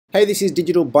Hey, this is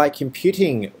Digital Byte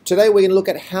Computing. Today we're going to look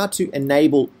at how to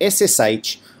enable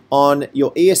SSH on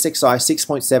your ESXi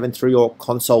 6.7 through your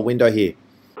console window here.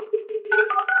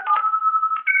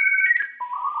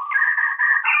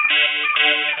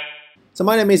 So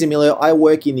my name is Emilio, I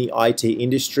work in the IT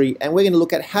industry and we're going to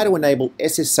look at how to enable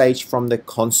SSH from the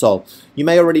console. You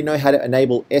may already know how to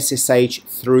enable SSH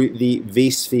through the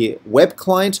vSphere web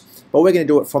client, but we're going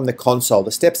to do it from the console.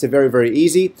 The steps are very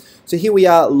easy. So here we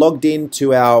are logged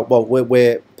into our,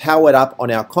 we're powered up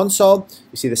on our console.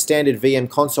 You see the standard VM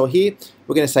console here.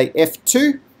 We're going to say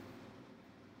F2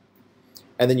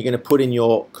 and then you're going to put in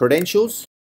your credentials.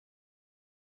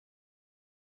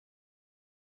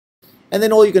 And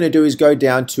then all you're going to do is go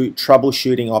down to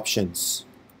troubleshooting options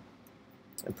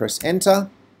and press enter.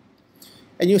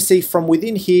 And you'll see from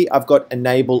within here, I've got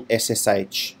enable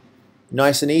SSH.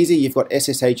 Nice and easy. You've got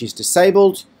SSH is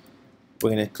disabled. We're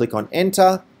going to click on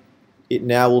enter. It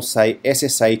now will say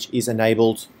SSH is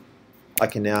enabled. I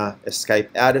can now escape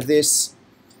out of this.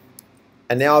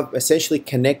 And now I've essentially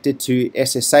connected to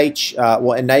SSH,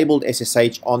 enabled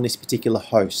SSH on this particular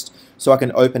host. So I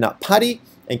can open up PuTTY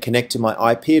and connect to my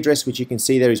IP address, which you can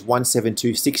see there is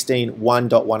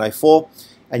 172.16.1.104,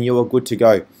 and you are good to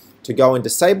go. To go and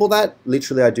disable that,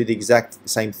 literally I do the exact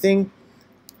same thing,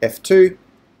 F2,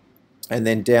 and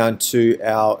then down to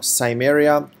our same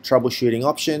area, troubleshooting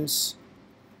options,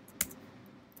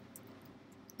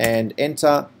 and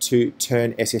enter to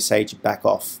turn SSH back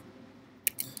off.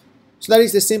 So that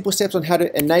is the simple steps on how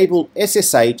to enable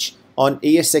SSH on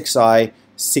ESXi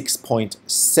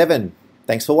 6.7.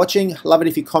 Thanks for watching. Love it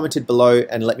if you commented below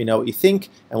and let me know what you think,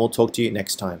 and we'll talk to you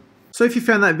next time. So if you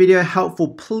found that video helpful,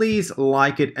 please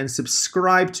like it and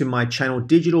subscribe to my channel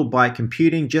Digital Byte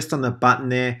Computing just on the button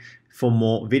there for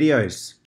more videos.